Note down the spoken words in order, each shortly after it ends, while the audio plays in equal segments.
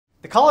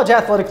college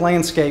athletic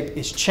landscape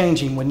is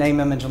changing with name,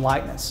 image, and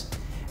likeness.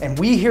 And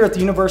we here at the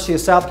University of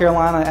South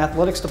Carolina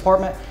Athletics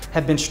Department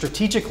have been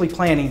strategically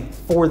planning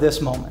for this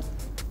moment.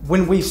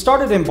 When we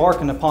started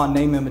embarking upon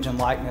name, image, and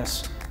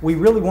likeness, we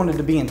really wanted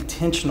to be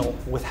intentional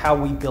with how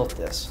we built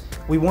this.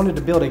 We wanted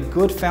to build a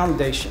good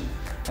foundation.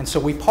 And so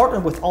we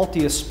partnered with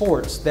Altia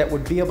Sports that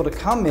would be able to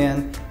come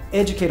in,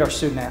 educate our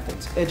student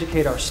athletes,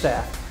 educate our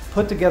staff,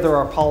 put together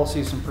our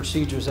policies and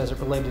procedures as it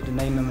related to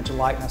name, image, and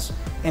likeness,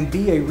 and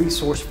be a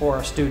resource for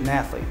our student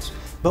athletes.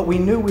 But we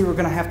knew we were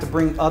going to have to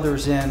bring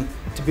others in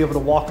to be able to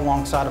walk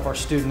alongside of our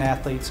student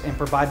athletes and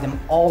provide them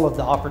all of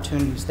the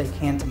opportunities they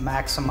can to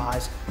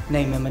maximize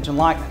name, image, and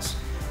likeness.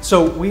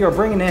 So we are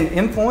bringing in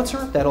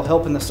influencer that'll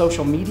help in the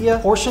social media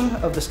portion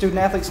of the student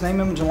athlete's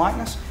name, image, and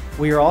likeness.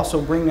 We are also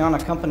bringing on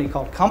a company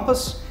called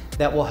Compass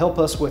that will help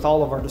us with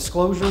all of our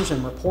disclosures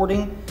and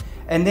reporting.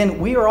 And then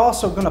we are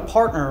also going to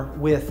partner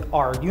with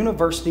our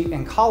university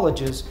and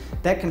colleges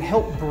that can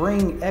help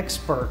bring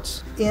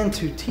experts in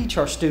to teach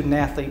our student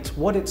athletes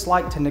what it's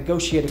like to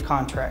negotiate a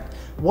contract,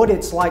 what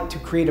it's like to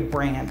create a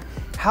brand,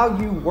 how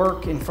you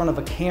work in front of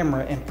a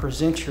camera and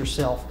present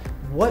yourself,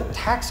 what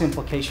tax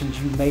implications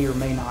you may or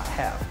may not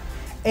have.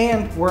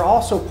 And we're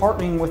also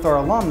partnering with our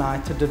alumni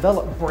to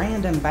develop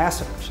brand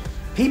ambassadors,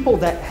 people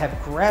that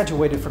have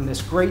graduated from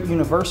this great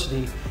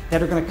university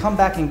that are going to come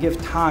back and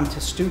give time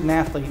to student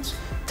athletes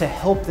to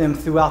help them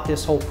throughout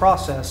this whole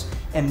process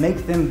and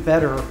make them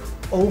better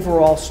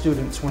overall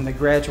students when they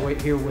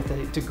graduate here with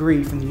a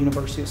degree from the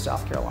University of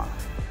South Carolina.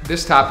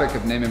 This topic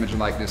of name, image, and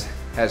likeness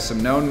has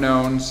some known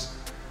knowns,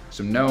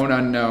 some known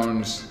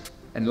unknowns,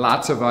 and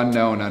lots of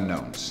unknown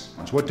unknowns.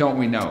 What don't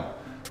we know?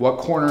 What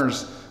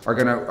corners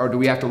or do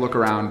we have to look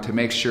around to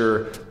make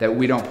sure that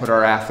we don't put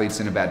our athletes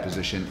in a bad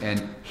position?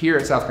 And here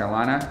at South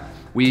Carolina,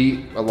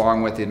 we,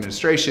 along with the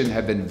administration,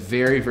 have been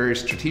very, very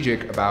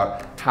strategic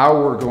about how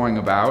we're going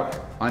about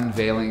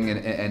unveiling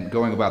and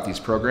going about these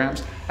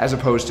programs, as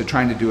opposed to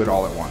trying to do it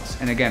all at once.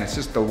 And again, it's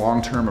just the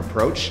long-term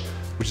approach,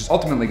 which is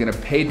ultimately going to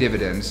pay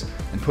dividends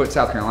and put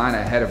South Carolina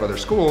ahead of other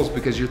schools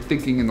because you're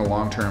thinking in the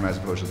long term as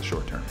opposed to the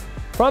short term.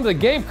 From the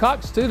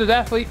Gamecock Student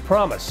Athlete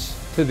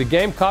Promise to the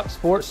Gamecock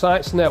Sports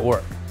Science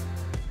Network,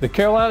 the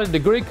Carolina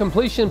Degree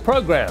Completion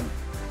Program,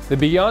 the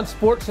Beyond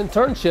Sports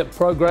Internship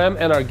Program,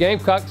 and our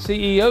Gamecock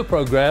CEO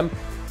Program,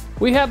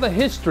 we have a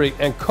history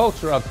and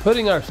culture of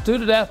putting our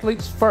student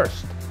athletes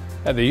first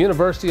at the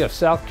University of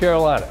South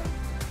Carolina.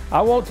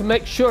 I want to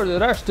make sure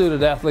that our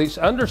student athletes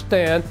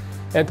understand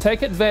and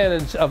take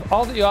advantage of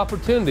all the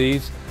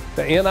opportunities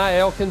that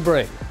NIL can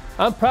bring.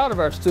 I'm proud of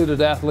our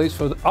student athletes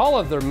for all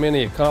of their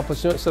many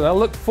accomplishments, and I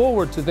look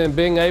forward to them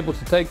being able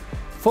to take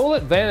full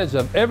advantage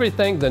of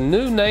everything the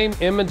new name,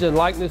 image, and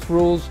likeness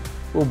rules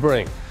will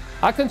bring.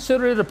 I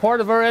consider it a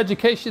part of our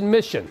education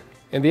mission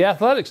in the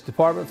athletics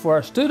department for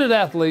our student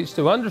athletes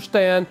to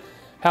understand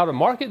how to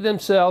market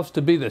themselves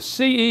to be the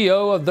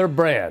CEO of their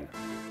brand.